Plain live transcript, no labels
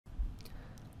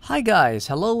Hi guys,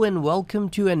 hello and welcome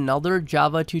to another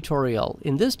Java tutorial.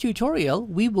 In this tutorial,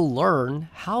 we will learn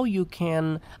how you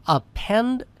can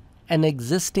append an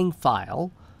existing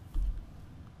file.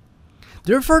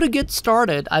 Therefore, to get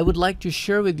started, I would like to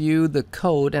share with you the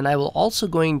code, and I will also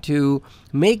going to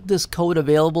make this code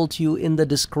available to you in the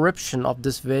description of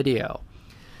this video.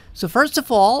 So first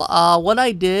of all, what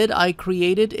I did, I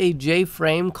created a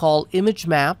JFrame called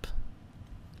ImageMap.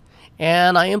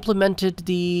 And I implemented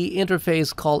the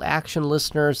interface called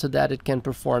ActionListener so that it can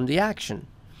perform the action.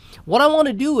 What I want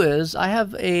to do is I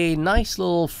have a nice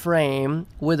little frame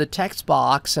with a text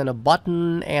box and a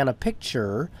button and a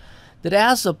picture that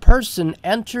as a person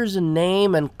enters a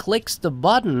name and clicks the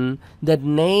button, that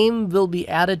name will be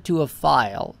added to a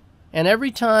file. And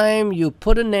every time you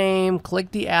put a name,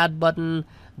 click the add button,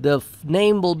 the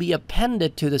name will be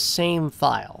appended to the same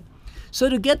file. So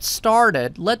to get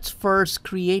started, let's first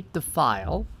create the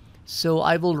file. So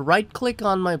I will right click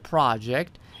on my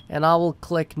project and I will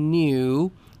click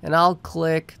new and I'll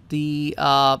click the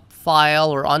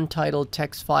file or untitled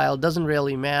text file, doesn't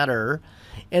really matter.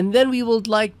 And then we would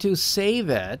like to save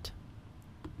it.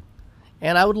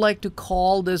 And I would like to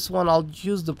call this one, I'll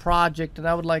choose the project and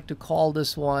I would like to call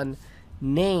this one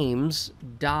names.txt.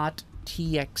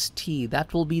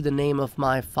 That will be the name of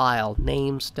my file,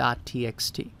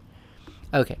 names.txt.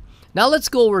 Okay, now let's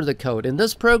go over the code. In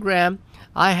this program,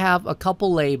 I have a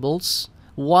couple labels.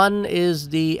 One is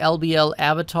the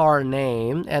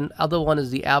lblAvatarName and other one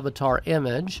is the avatar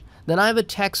image. Then I have a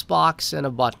text box and a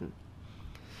button.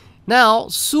 Now,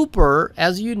 super,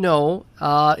 as you know,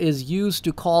 is used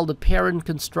to call the parent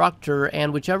constructor,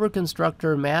 and whichever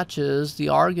constructor matches the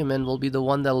argument will be the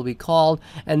one that will be called.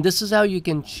 And this is how you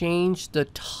can change the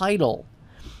title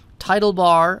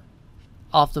bar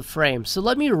of the frame. So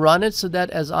let me run it so that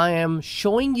as I am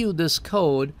showing you this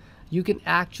code, you can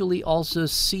actually also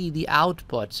see the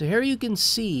output. So here you can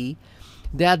see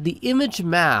that the image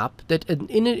map, that an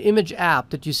image app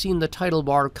that you see in the title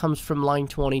bar comes from line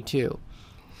 22.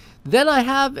 Then I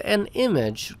have an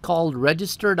image called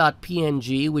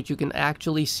Register.png, which you can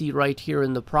actually see right here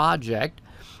in the project.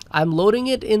 I'm loading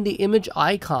it in the image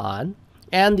icon.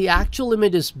 And the actual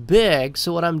image is big,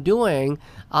 so what I'm doing,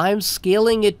 I'm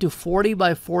scaling it to 40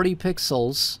 by 40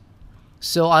 pixels.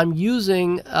 So I'm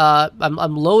using,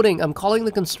 I'm calling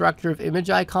the constructor of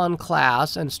ImageIcon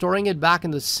class and storing it back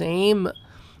in the same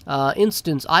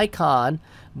instance icon,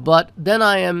 but then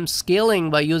I am scaling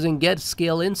by using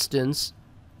getScaledInstance,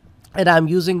 and I'm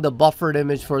using the buffered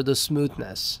image for the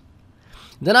smoothness.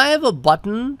 Then I have a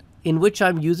button in which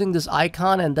I'm using this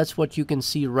icon, and that's what you can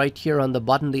see right here on the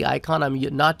button, the icon. I'm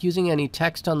not using any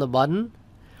text on the button.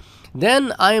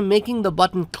 Then I am making the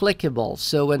button clickable,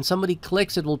 so when somebody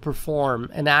clicks it will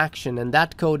perform an action, and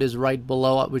that code is right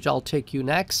below it, which I'll take you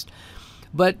next.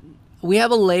 But we have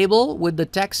a label with the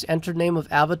text enter name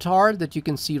of avatar that you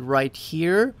can see right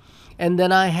here, and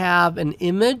then I have an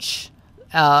image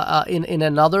in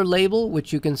another label,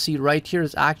 which you can see right here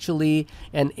is actually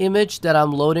an image that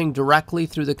I'm loading directly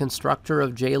through the constructor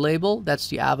of JLabel. That's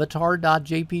the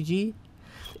avatar.jpg.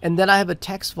 And then I have a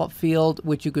text field,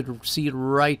 which you could see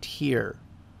right here.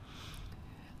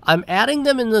 I'm adding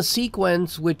them in the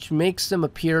sequence, which makes them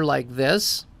appear like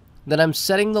this. Then I'm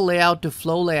setting the layout to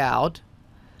FlowLayout.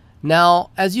 Now,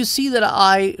 as you see that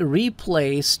I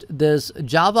replaced this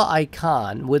Java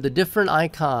icon with a different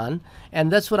icon,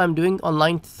 and that's what I'm doing on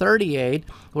line 38,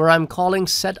 where I'm calling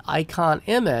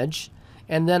setIconImage,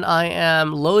 and then I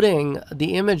am loading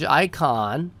the image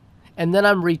icon, and then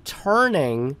I'm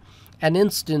returning an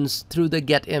instance through the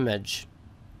getImage.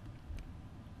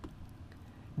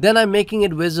 Then I'm making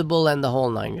it visible and the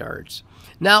whole 9 yards.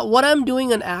 Now, what I'm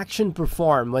doing an action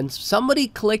perform, when somebody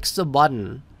clicks the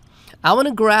button, I want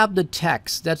to grab the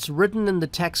text that's written in the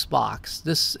text box.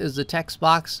 This is the text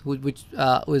box which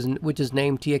is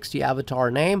named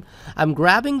txtAvatarName. I'm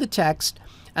grabbing the text.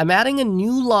 I'm adding a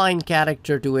new line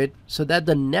character to it so that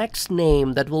the next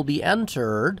name that will be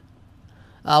entered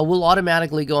will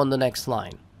automatically go on the next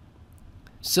line.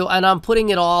 So, and I'm putting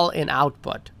it all in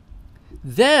output.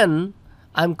 Then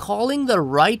I'm calling the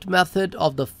write method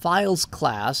of the files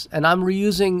class, and I'm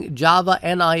reusing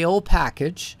java.nio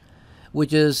package,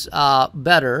 which is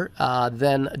better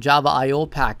than java.io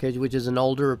package, which is an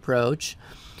older approach.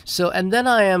 So, and then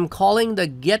I am calling the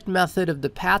get method of the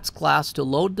Paths class to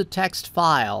load the text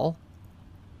file,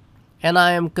 and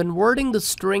I am converting the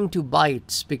string to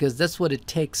bytes because that's what it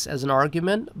takes as an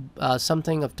argument,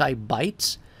 something of type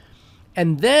bytes.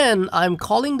 And then I'm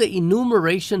calling the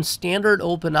enumeration standard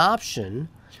open option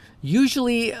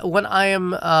Usually when I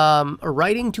am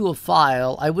writing to a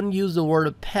file, I wouldn't use the word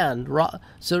append.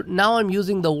 So now I'm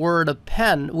using the word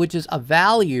append, which is a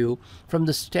value from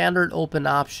the standard open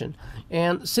option.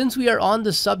 And since we are on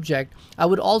the subject, I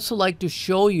would also like to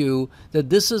show you that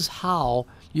this is how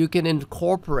you can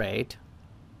incorporate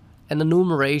an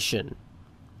enumeration.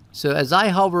 So as I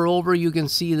hover over, you can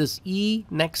see this E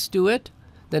next to it.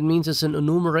 That means it's an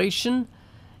enumeration,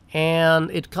 and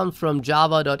it comes from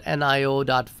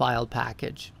java.nio.file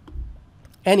package.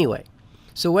 Anyway,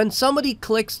 so when somebody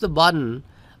clicks the button,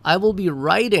 I will be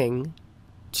writing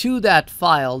to that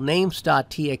file,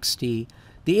 names.txt,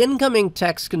 the incoming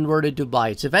text converted to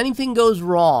bytes. If anything goes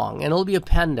wrong, and it'll be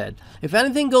appended. If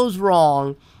anything goes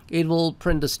wrong, it will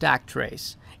print a stack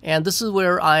trace. And this is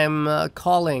where I'm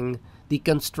calling the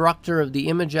constructor of the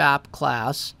ImageApp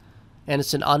class, and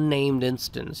it's an unnamed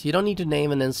instance. You don't need to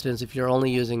name an instance if you're only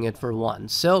using it for one.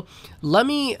 So let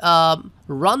me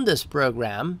run this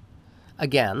program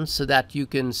again so that you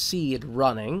can see it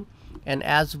running. And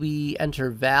as we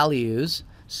enter values,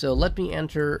 so let me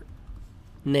enter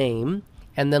name,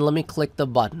 and then let me click the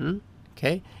button.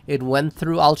 Okay, it went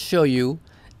through. I'll show you.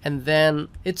 And then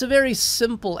it's a very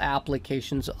simple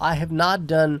application. So I have not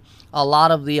done a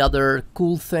lot of the other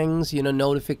cool things, you know,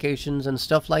 notifications and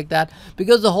stuff like that,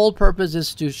 because the whole purpose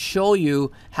is to show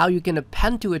you how you can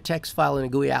append to a text file in a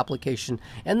GUI application.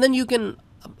 And then you can,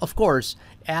 of course,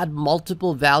 add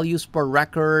multiple values per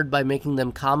record by making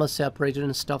them comma separated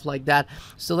and stuff like that.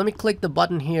 So let me click the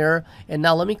button here. And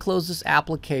now let me close this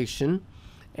application.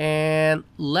 And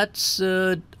let's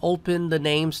open the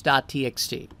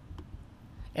names.txt.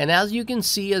 And as you can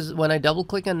see, as when I double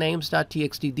click on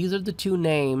names.txt, these are the two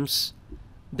names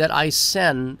that I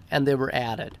sent and they were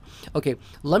added. Okay,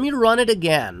 let me run it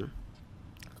again.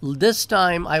 This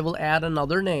time I will add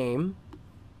another name.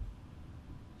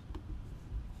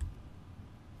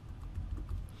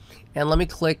 And let me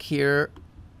click here,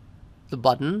 the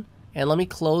button, and let me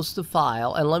close the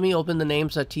file, and let me open the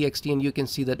names.txt, and you can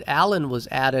see that Alan was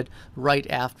added right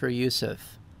after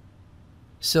Yusuf.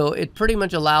 So it pretty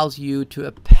much allows you to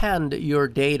append your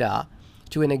data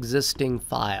to an existing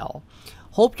file.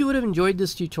 Hope you would have enjoyed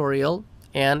this tutorial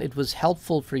and it was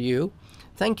helpful for you.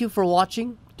 Thank you for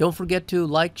watching. Don't forget to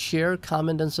like, share,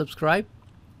 comment, and subscribe.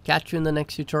 Catch you in the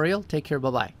next tutorial. Take care.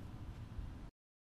 Bye-bye.